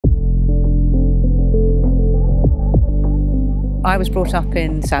I was brought up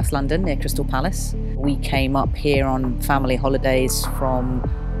in South London near Crystal Palace. We came up here on family holidays from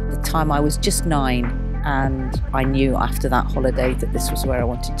the time I was just 9, and I knew after that holiday that this was where I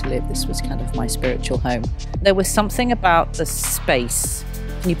wanted to live. This was kind of my spiritual home. There was something about the space.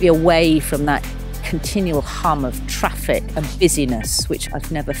 You'd be away from that continual hum of traffic and busyness, which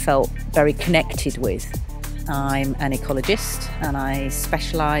I've never felt very connected with. I'm an ecologist and I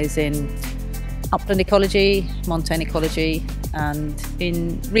specialise in upland ecology, montane ecology, and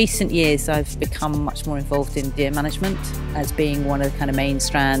in recent years I've become much more involved in deer management as being one of the kind of main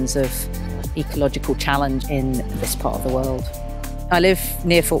strands of ecological challenge in this part of the world. I live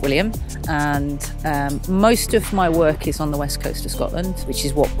near Fort William, and most of my work is on the west coast of Scotland, which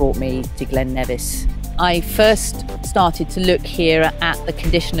is what brought me to Glen Nevis. I first started to look here at the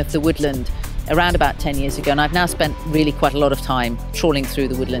condition of the woodland around about 10 years ago, and I've now spent really quite a lot of time trawling through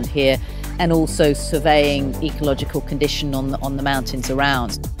the woodland here and also surveying ecological condition on the mountains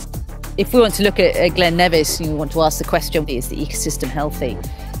around. If we want to look at Glen Nevis, you want to ask the question, is the ecosystem healthy?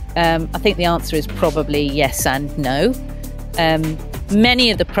 I think the answer is probably yes and no.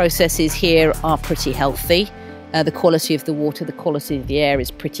 Many of the processes here are pretty healthy. The quality of the water, the quality of the air is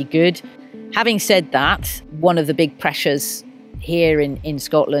pretty good. Having said that, one of the big pressures here in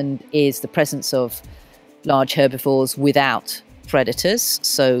Scotland is the presence of large herbivores without predators.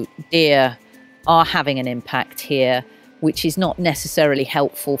 So deer are having an impact here, which is not necessarily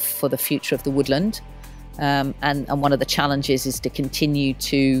helpful for the future of the woodland. And one of the challenges is to continue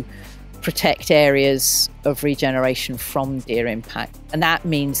to protect areas of regeneration from deer impact. And that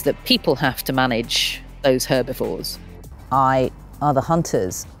means that people have to manage those herbivores. Other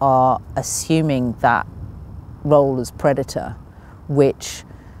hunters are assuming that role as predator, which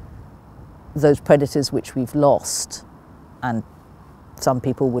those predators which we've lost and some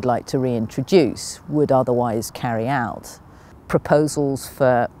people would like to reintroduce would otherwise carry out. Proposals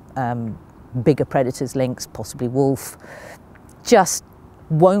for bigger predators, lynx, possibly wolf, just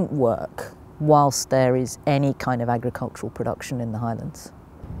won't work whilst there is any kind of agricultural production in the highlands.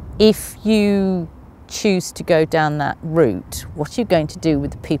 If you choose to go down that route, what are you going to do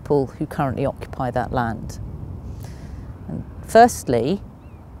with the people who currently occupy that land? And firstly,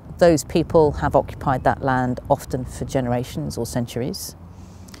 those people have occupied that land often for generations or centuries,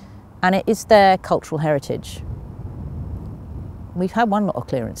 and it is their cultural heritage. We've had one lot of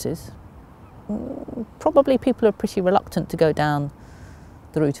clearances. Probably people are pretty reluctant to go down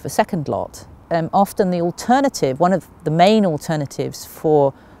the route of a second lot. Often the alternative, one of the main alternatives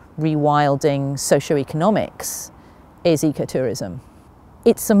for rewilding socioeconomics is ecotourism.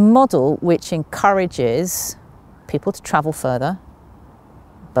 It's a model which encourages people to travel further,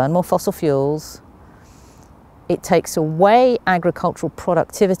 burn more fossil fuels. It takes away agricultural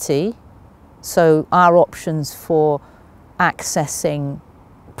productivity, so our options for accessing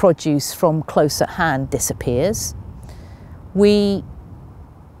produce from close at hand disappears. We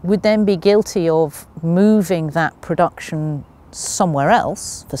would then be guilty of moving that production somewhere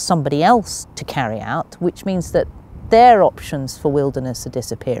else for somebody else to carry out, which means that their options for wilderness are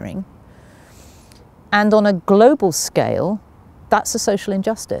disappearing. And on a global scale, that's a social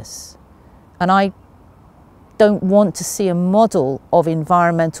injustice. And I don't want to see a model of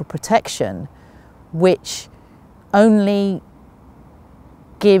environmental protection which only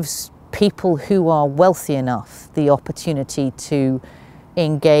gives people who are wealthy enough the opportunity to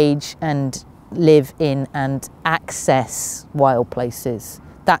engage and live in and access wild places.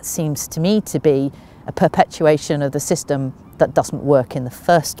 That seems to me to be a perpetuation of the system that doesn't work in the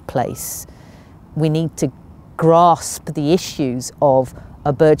first place. We need to grasp the issues of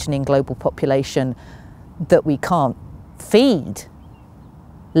a burgeoning global population that we can't feed,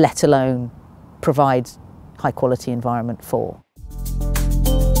 let alone provide high quality environment for.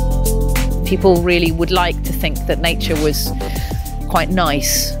 People really would like to think that nature was quite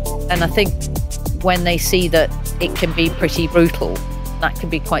nice, and I think when they see that it can be pretty brutal, that can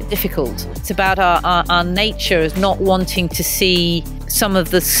be quite difficult. It's about our nature as not wanting to see some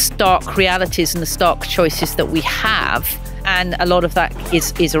of the stark realities and the stark choices that we have, and a lot of that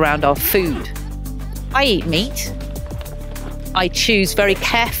is around our food. I eat meat. I choose very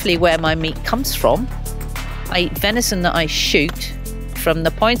carefully where my meat comes from. I eat venison that I shoot. From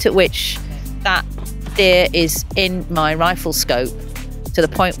the point at which that deer is in my rifle scope to the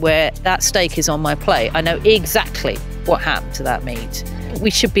point where that steak is on my plate, I know exactly what happened to that meat.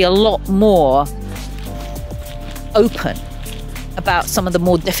 We should be a lot more open about some of the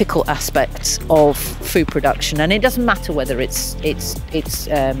more difficult aspects of food production, and it doesn't matter whether it's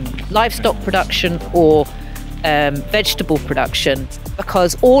livestock production or vegetable production,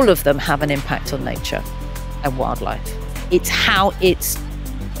 because all of them have an impact on nature and wildlife. It's how it's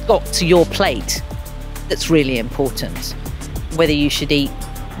got to your plate that's really important. Whether you should eat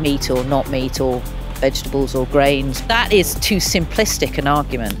meat or not meat, or vegetables or grains, that is too simplistic an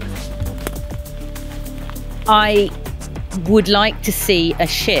argument. I would like to see a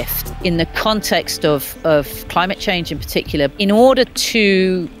shift in the context of climate change in particular. In order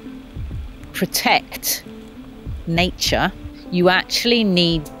to protect nature, you actually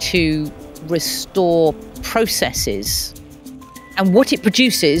need to restore processes, and what it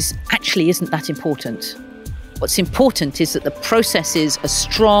produces actually isn't that important. What's important is that the processes are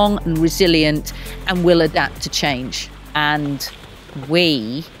strong and resilient and will adapt to change, and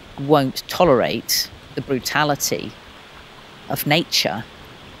we won't tolerate the brutality of nature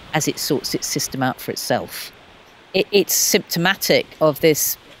as it sorts its system out for itself. It's symptomatic of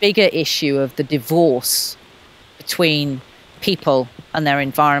this bigger issue of the divorce between people and their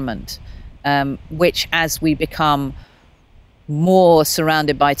environment, which, as we become more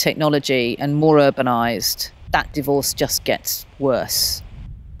surrounded by technology and more urbanized, that divorce just gets worse.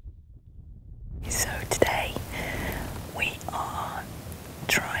 So today we are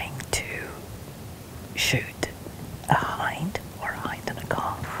trying to shoot a hind, or a hind and a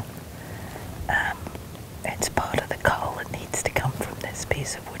calf. It's part of the cull that needs to come from this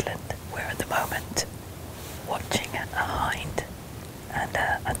piece of woodland. We're at the moment watching a hind and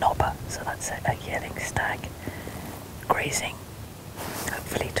a knobber, so that's a yearling stag, grazing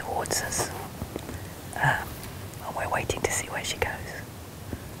hopefully towards us, and we're waiting to see where she goes.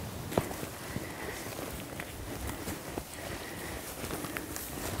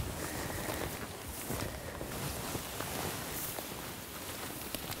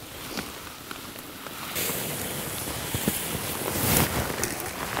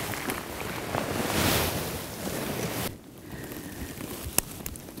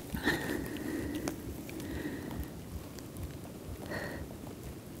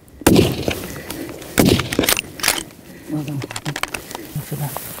 Well done. Look at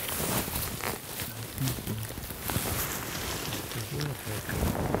that.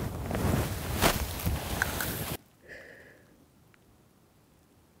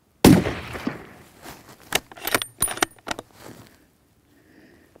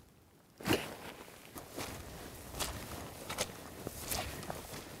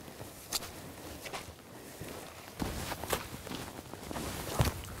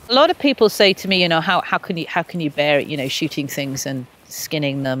 A lot of people say to me, how can you bear it, shooting things and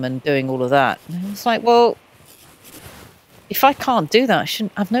skinning them and doing all of that? And it's like, well, if I can't do that,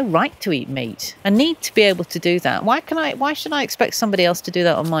 I've no right to eat meat. I need to be able to do that. Why should I expect somebody else to do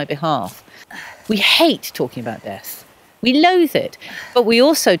that on my behalf? We hate talking about death. We loathe it, but we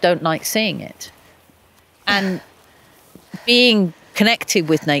also don't like seeing it. And being connected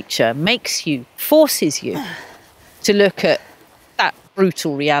with nature forces you to look at that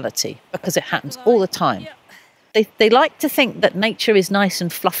brutal reality, because it happens all the time. They like to think that nature is nice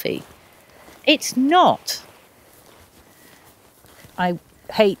and fluffy. It's not. I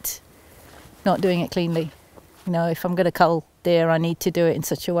hate not doing it cleanly. If I'm going to cull deer, I need to do it in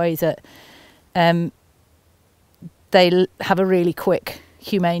such a way that they have a really quick,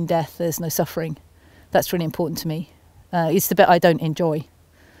 humane death. There's no suffering. That's really important to me. It's the bit I don't enjoy.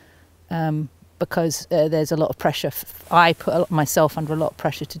 Because there's a lot of pressure. I put myself under a lot of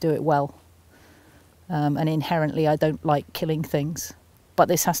pressure to do it well. And inherently, I don't like killing things. But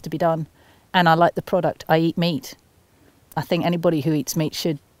this has to be done. And I like the product. I eat meat. I think anybody who eats meat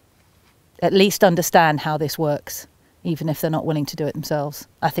should at least understand how this works, even if they're not willing to do it themselves.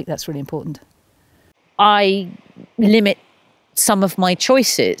 I think that's really important. I limit some of my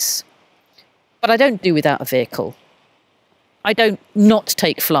choices, but I don't do without a vehicle. I don't not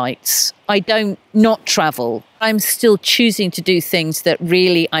take flights. I don't not travel. I'm still choosing to do things that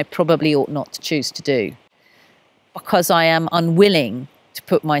really I probably ought not to choose to do, because I am unwilling to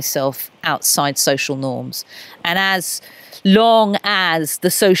put myself outside social norms. And as long as the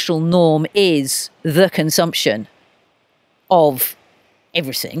social norm is the consumption of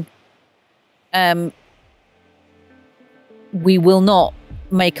everything, we will not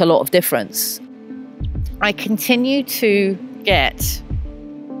make a lot of difference. I continue to get,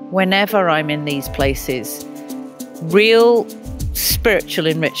 whenever I'm in these places, real spiritual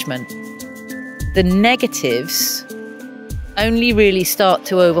enrichment. The negatives only really start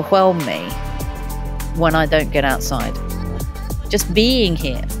to overwhelm me when I don't get outside. Just being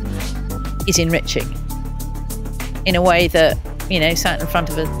here is enriching in a way that, sat in front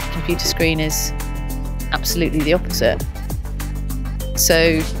of a computer screen is absolutely the opposite.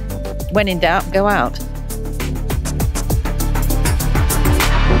 So when in doubt, go out.